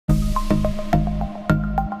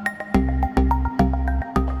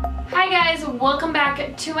welcome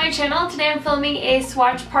back to my channel. Today I'm filming a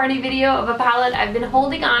swatch party video of a palette I've been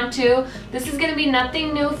holding on to. This is going to be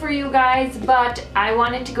nothing new for you guys, but I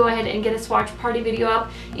wanted to go ahead and get a swatch party video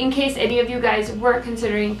up in case any of you guys were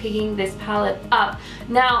considering picking this palette up.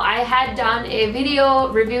 Now, I had done a video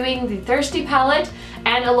reviewing the Thirsty palette,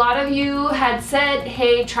 and a lot of you had said,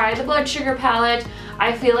 hey, try the Blood Sugar palette.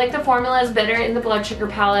 I feel like the formula is better in the Blood Sugar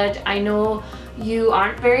palette. I know you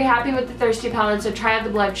aren't very happy with the Thirsty palette, so try out the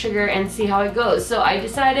Blood Sugar and see how it goes. So I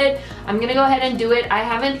decided I'm gonna go ahead and do it. I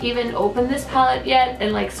haven't even opened this palette yet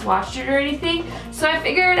and like swatched it or anything, so I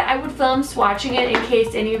figured I would film swatching it in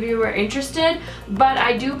case any of you were interested. But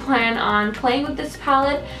I do plan on playing with this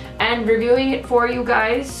palette and reviewing it for you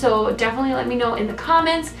guys, so definitely let me know in the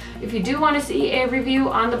comments if you do want to see a review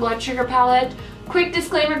on the Blood Sugar palette. Quick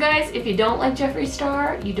disclaimer, guys, if you don't like Jeffree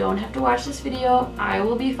Star, you don't have to watch this video. I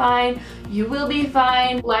will be fine. You will be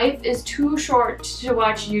fine. Life is too short to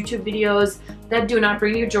watch YouTube videos that do not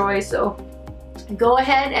bring you joy, so go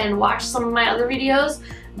ahead and watch some of my other videos.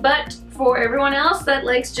 But for everyone else that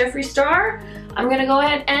likes Jeffree Star, I'm gonna go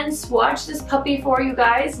ahead and swatch this puppy for you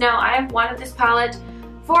guys. Now, I have wanted this palette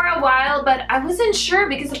for a while, but I wasn't sure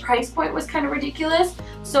because the price point was kind of ridiculous.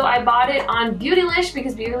 So I bought it on Beautylish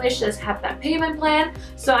because Beautylish does have that payment plan.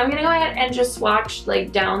 So I'm gonna go ahead and just swatch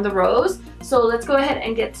like down the rows. So let's go ahead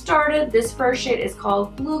and get started. This first shade is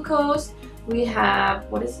called Glucose. We have,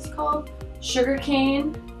 what is this called?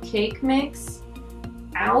 Sugarcane, Cake Mix,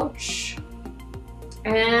 Ouch,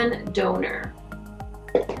 and Donor.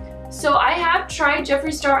 So I have tried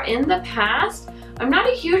Jeffree Star in the past. I'm not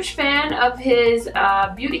a huge fan of his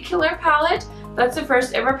Beauty Killer palette. That's the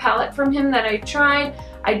first ever palette from him that I tried.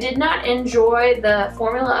 I did not enjoy the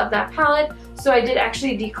formula of that palette, so I did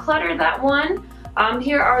actually declutter that one.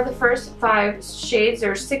 Here are the first 5 shades.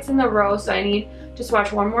 There are 6 in the row, so I need to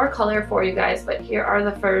swatch one more color for you guys, but here are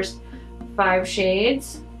the first 5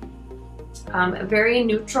 shades. A very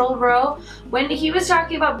neutral row. When he was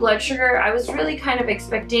talking about Blood Sugar, I was really kind of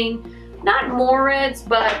expecting not more reds,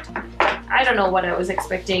 but I don't know what I was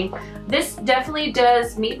expecting. This definitely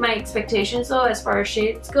does meet my expectations though as far as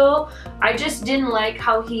shades go. I just didn't like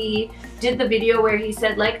how he did the video where he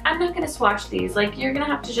said like, I'm not gonna swatch these, like you're gonna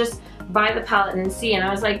have to just buy the palette and see. And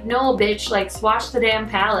I was like, no bitch, like swatch the damn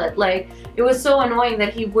palette. Like it was so annoying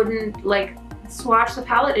that he wouldn't like swatch the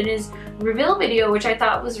palette in his reveal video, which I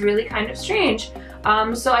thought was really kind of strange.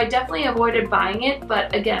 So I definitely avoided buying it,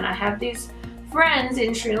 but again, I have these friends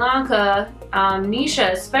in Sri Lanka,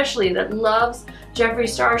 Nisha especially, that loves Jeffree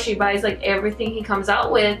Star. She buys like everything he comes out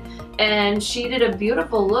with, and she did a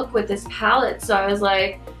beautiful look with this palette, so I was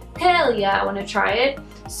like, hell yeah, I want to try it.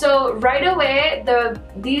 So right away,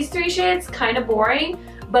 these 3 shades kind of boring,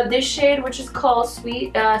 but this shade, which is called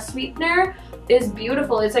Sweetener, is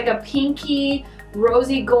beautiful. It's like a pinky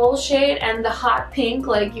rosy gold shade, and the hot pink,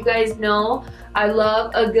 like you guys know I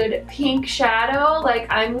love a good pink shadow. Like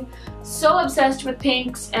I'm so obsessed with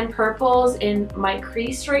pinks and purples in my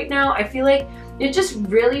crease right now. I feel like it just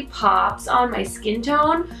really pops on my skin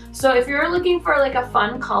tone. So if you're looking for like a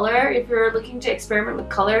fun color, if you're looking to experiment with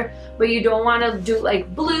color but you don't want to do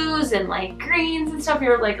like blues and like greens and stuff,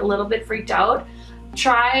 you're like a little bit freaked out,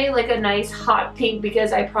 try like a nice hot pink,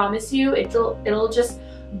 because I promise you it'll just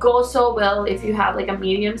go so well if you have like a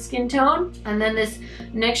medium skin tone. And then this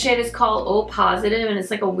next shade is called O Positive, and it's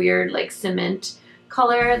like a weird like cement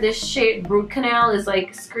color. This shade Root Canal is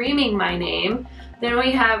like screaming my name. Then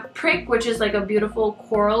we have Prick, which is like a beautiful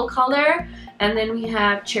coral color, and then we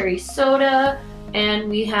have Cherry Soda, and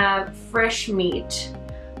we have Fresh Meat.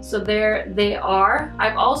 So there they are.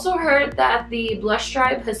 I've also heard that the Blush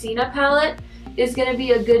Tribe Hasina palette is gonna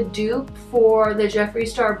be a good dupe for the Jeffree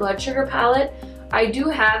Star Blood Sugar palette. I do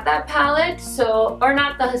have that palette, so, or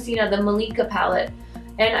not the Hasina, the Malika palette.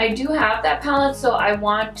 And I do have that palette, so I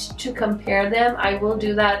want to compare them. I will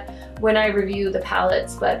do that when I review the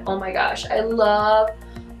palettes, but oh my gosh, I love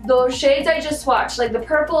those shades I just swatched. Like the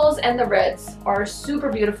purples and the reds are super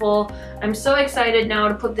beautiful. I'm so excited now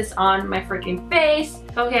to put this on my freaking face.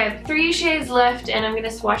 Okay, I have 3 shades left and I'm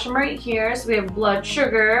gonna swatch them right here. So we have Blood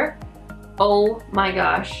Sugar, oh my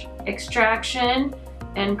gosh, Extraction,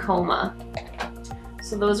 and Coma.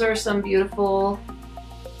 So those are some beautiful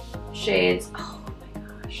shades. Oh my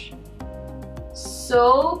gosh,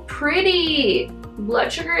 so pretty.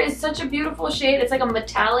 Blood Sugar is such a beautiful shade. It's like a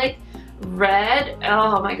metallic red.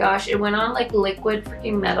 Oh my gosh, it went on like liquid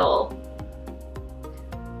freaking metal.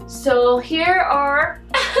 So here are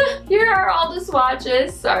all the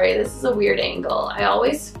swatches. Sorry, this is a weird angle. I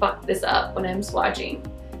always fuck this up when I'm swatching.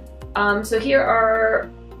 So here are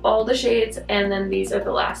all the shades, and then these are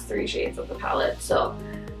the last 3 shades of the palette. So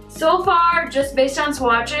So far, just based on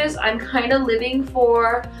swatches, I'm kind of living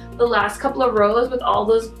for the last couple of rows with all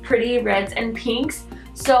those pretty reds and pinks.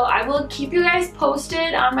 So I will keep you guys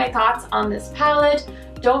posted on my thoughts on this palette.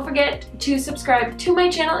 Don't forget to subscribe to my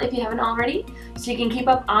channel if you haven't already, so you can keep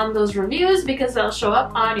up on those reviews because they'll show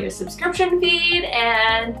up on your subscription feed.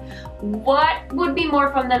 And what would be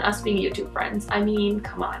more fun than us being YouTube friends? I mean,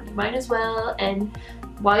 come on, you might as well. And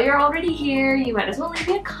while you're already here, you might as well leave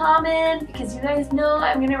me a comment because you guys know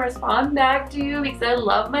I'm gonna respond back to you because I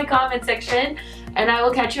love my comment section. And I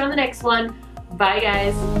will catch you on the next one. Bye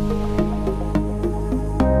guys.